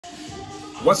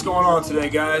What's going on today,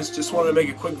 guys? Just wanted to make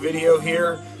a quick video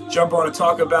here, jump on and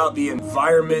talk about the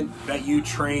environment that you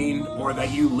train or that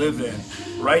you live in.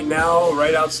 Right now,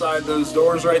 right outside those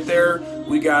doors right there,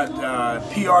 we got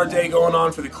PR day going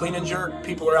on for the clean and jerk.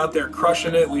 People are out there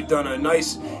crushing it. We've done a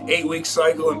nice 8-week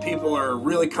cycle and people are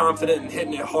really confident and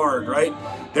hitting it hard, right?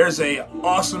 There's a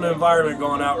awesome environment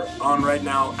going on right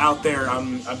now out there.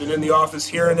 I've been in the office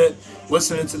hearing it,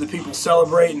 listening to the people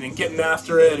celebrating and getting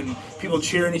after it, and people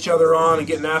cheering each other on and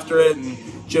getting after it and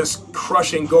just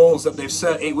crushing goals that they've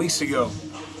set 8 weeks ago.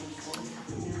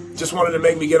 Just wanted to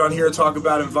make me get on here and talk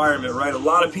about environment, right? A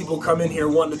lot of people come in here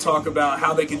wanting to talk about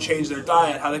how they can change their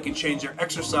diet, how they can change their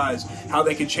exercise, how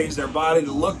they can change their body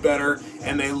to look better,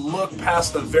 and they look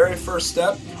past the very first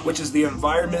step, which is the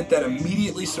environment that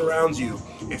immediately surrounds you.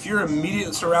 If your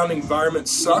immediate surrounding environment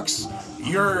sucks,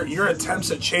 your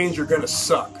attempts at change are going to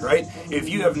suck, right? If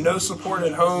you have no support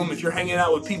at home, if you're hanging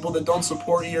out with people that don't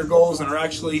support your goals and are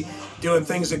actually doing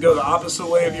things that go the opposite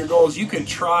way of your goals, you can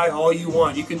try all you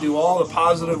want. You can do all the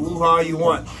positive woo-ha you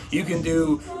want. You can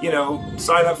do,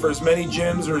 sign up for as many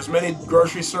gyms or as many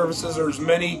grocery services or as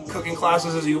many cooking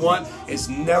classes as you want. It's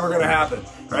never going to happen,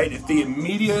 right? If the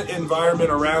immediate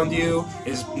environment around you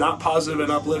is not positive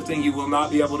and uplifting, you will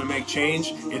not be able to make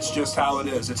change. It's just how it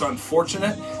is. It's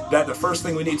unfortunate that the first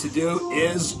thing we need to do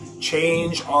is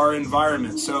change our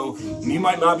environment. So you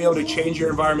might not be able to change your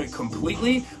environment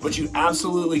completely, but you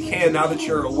absolutely can. Now that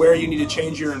you're aware you need to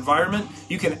change your environment,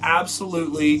 you can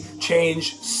absolutely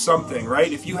change something,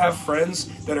 right? If you have friends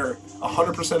that are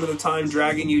 100% of the time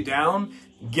dragging you down,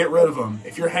 get rid of them.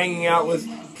 If you're hanging out with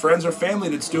friends or family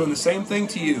that's doing the same thing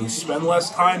to you, spend less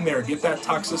time there. Get that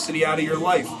toxicity out of your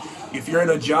life. If you're in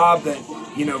a job that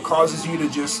causes you to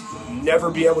just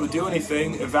never be able to do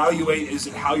anything, evaluate, is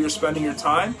it how you're spending your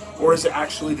time or is it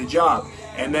actually the job?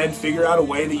 And then figure out a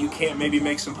way that you can't maybe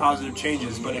make some positive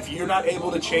changes. But if you're not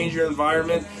able to change your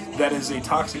environment, that is a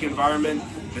toxic environment,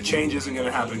 the change isn't going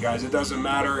to happen, guys. It doesn't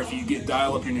matter if you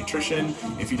dial up your nutrition,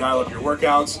 if you dial up your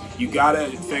workouts. You got to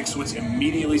fix what's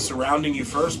immediately surrounding you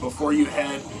first before you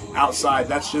head outside.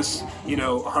 That's just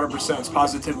 100%. It's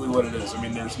positively what it is. I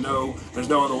mean, there's no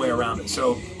other way around it.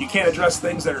 So you can't address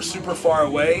things that are super far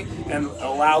away and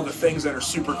allow the things that are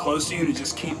super close to you to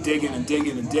just keep digging and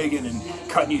digging and digging and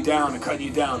cutting you down and cutting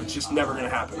you down. It's just never going to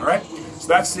happen. All right. So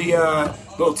that's the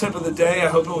little tip of the day. I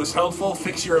hope it was helpful.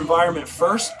 Fix your environment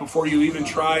first before you even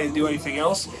try and do anything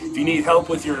else. If you need help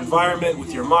with your environment,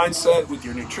 with your mindset, with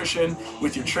your nutrition,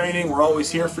 with your training, we're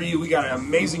always here for you. We got an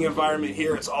amazing environment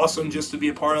here. It's awesome just to be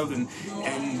a part of and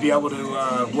be able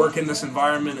to work in this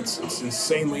environment. It's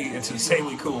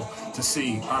insanely cool to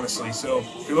see, honestly. So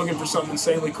if you're looking for something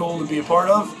insanely cool to be a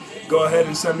part of, go ahead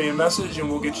and send me a message and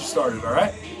we'll get you started. All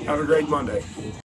right? Have a great Monday.